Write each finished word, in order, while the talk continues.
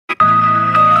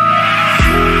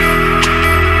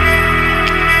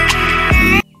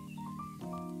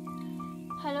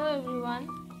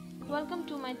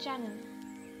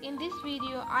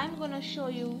video I'm gonna show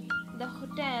you the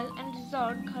hotel and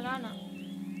resort Gharana.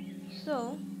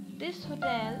 So this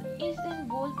hotel is in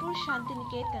Bolpur,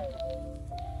 Shantiniketan,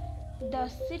 the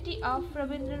city of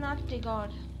Rabindranath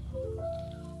Tagore.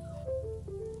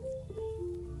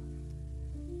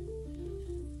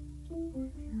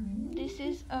 This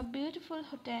is a beautiful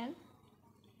hotel.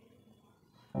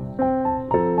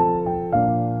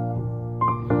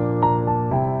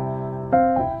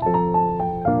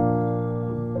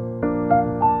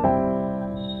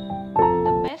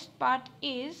 The best part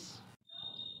is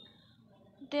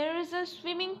there is a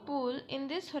swimming pool in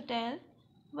this hotel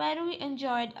where we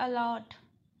enjoyed a lot.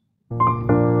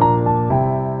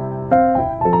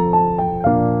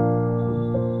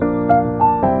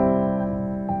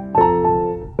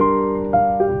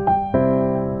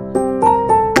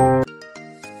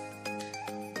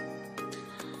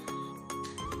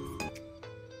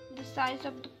 The size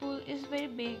of the pool is very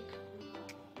big.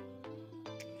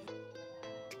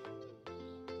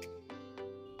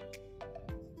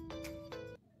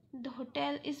 The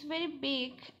hotel is very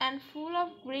big and full of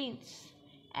greens,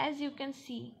 as you can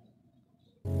see.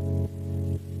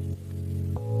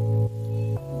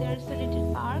 There's a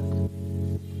little park.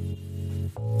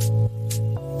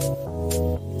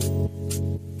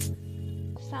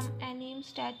 Some anime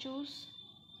statues.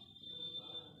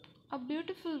 A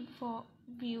beautiful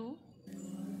view.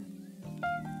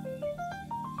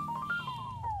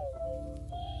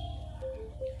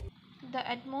 The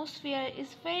atmosphere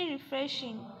is very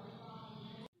refreshing.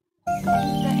 This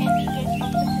is the entry gate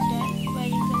of the hotel where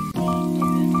you can see the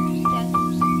beautiful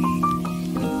statues.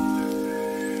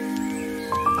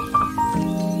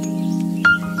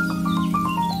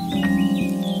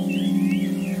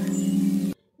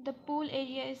 The pool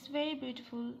area is very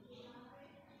beautiful.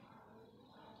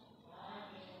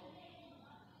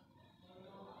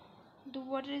 The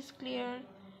water is clear.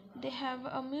 They have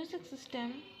a music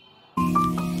system.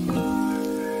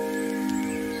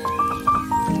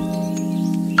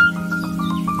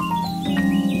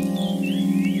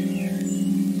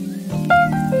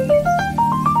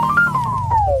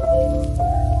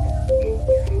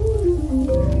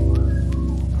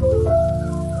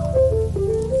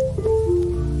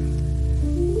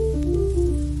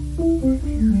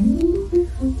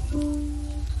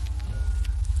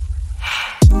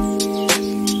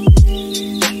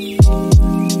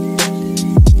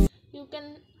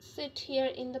 Sit here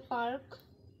in the park.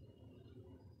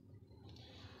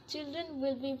 Children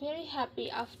will be very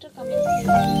happy after coming here.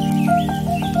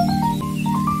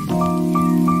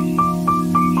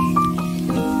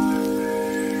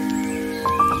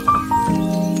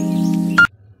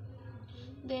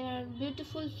 There are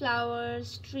beautiful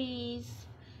flowers, trees.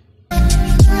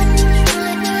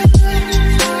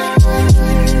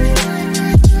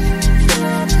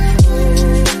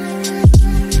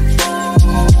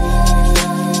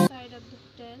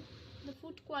 The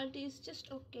food quality is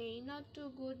just okay, not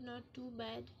too good, not too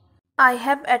bad. I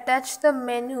have attached the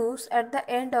menus at the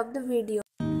end of the video.